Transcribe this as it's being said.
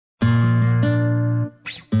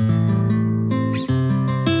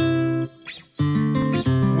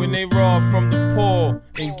rob from the poor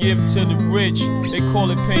and give to the rich, they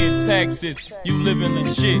call it paying taxes. You living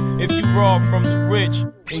legit. If you rob from the rich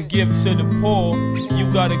and give to the poor,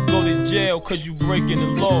 you gotta go to jail cause you breaking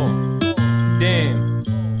the law. Damn,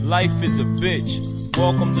 life is a bitch.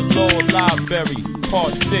 Welcome to Law Library,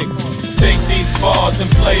 part 6. Take these bars and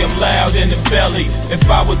play them loud in the belly. If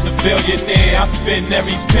I was a billionaire, I'd spend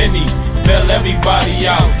every penny. Bail everybody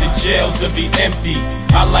out, the jails will be empty.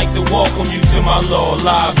 I like to welcome you to my law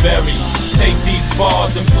library. Take these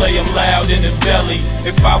bars and play them loud in the belly.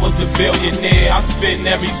 If I was a billionaire, I'd spend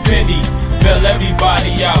every penny. Bail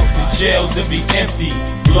everybody out, the jails will be empty.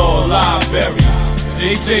 Law library.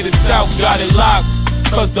 They say the South got it locked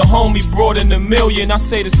cause the homie brought in $1 million. I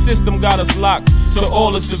say the system got us locked. To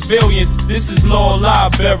all the civilians, this is Law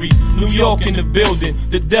Library. New York in the building.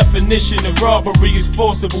 The definition of robbery is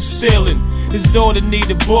forcible stealing. His daughter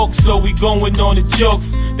need a book, so we going on the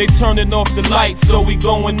jokes. They turning off the lights, so we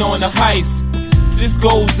going on the heist. This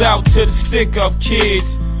goes out to the stick-up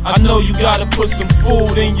kids. I know you gotta put some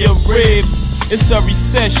food in your ribs. It's a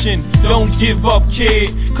recession, don't give up, kid.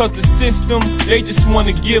 Cause the system, they just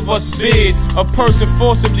wanna give us bids. A person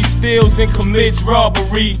forcibly steals and commits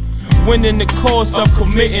robbery, when in the course of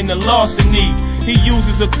committing a larceny, he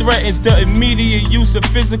uses or threatens the immediate use of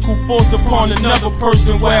physical force upon another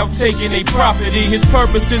person while taking a property. His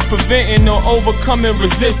purpose is preventing or overcoming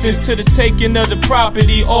resistance to the taking of the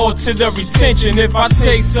property or to the retention. If I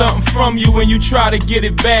take something from you and you try to get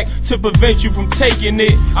it back to prevent you from taking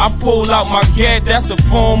it, I pull out my gat, that's a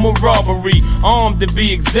form of robbery. Armed to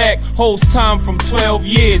be exact, holds time from 12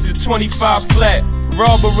 years to 25 flat.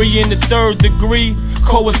 Robbery in the 3rd degree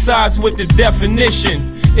coincides with the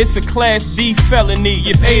definition. It's a Class D felony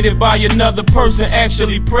if aided by another person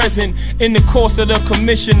actually present in the course of the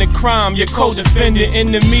commission of crime. Your co-defendant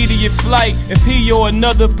in immediate flight if he or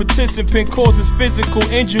another participant causes physical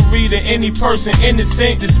injury to any person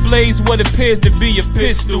innocent, displays what appears to be a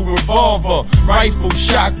pistol, revolver, rifle,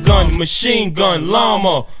 shotgun, machine gun,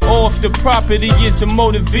 llama, or if the property is a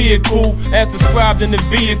motor vehicle as described in the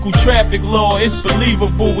vehicle traffic law. It's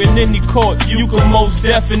believable in any court you can most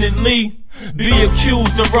definitely be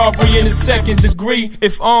accused of robbery in the 2nd degree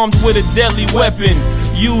if armed with a deadly weapon,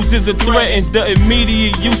 uses or threatens the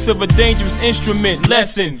immediate use of a dangerous instrument.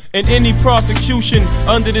 Lesson in any prosecution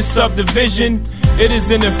under this subdivision, it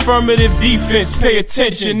is an affirmative defense. Pay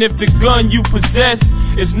attention. If the gun you possess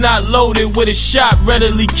is not loaded with a shot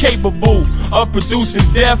readily capable of producing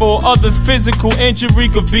death or other physical injury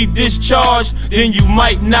could be discharged, then you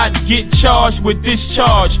might not get charged with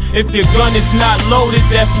discharge. If the gun is not loaded,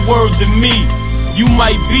 that's word to me. You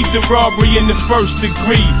might beat the robbery in the 1st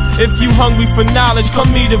degree. If you hungry for knowledge,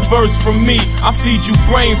 come eat a verse from me. I feed you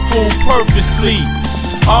brain food purposely.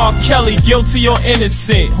 R. Kelly, guilty or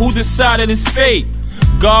innocent? Who decided his fate?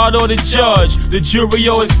 God or the judge? The jury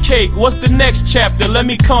or his cake? What's the next chapter? Let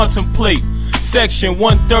me contemplate. Section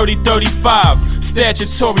 130-35,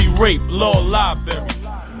 statutory rape, Law Library.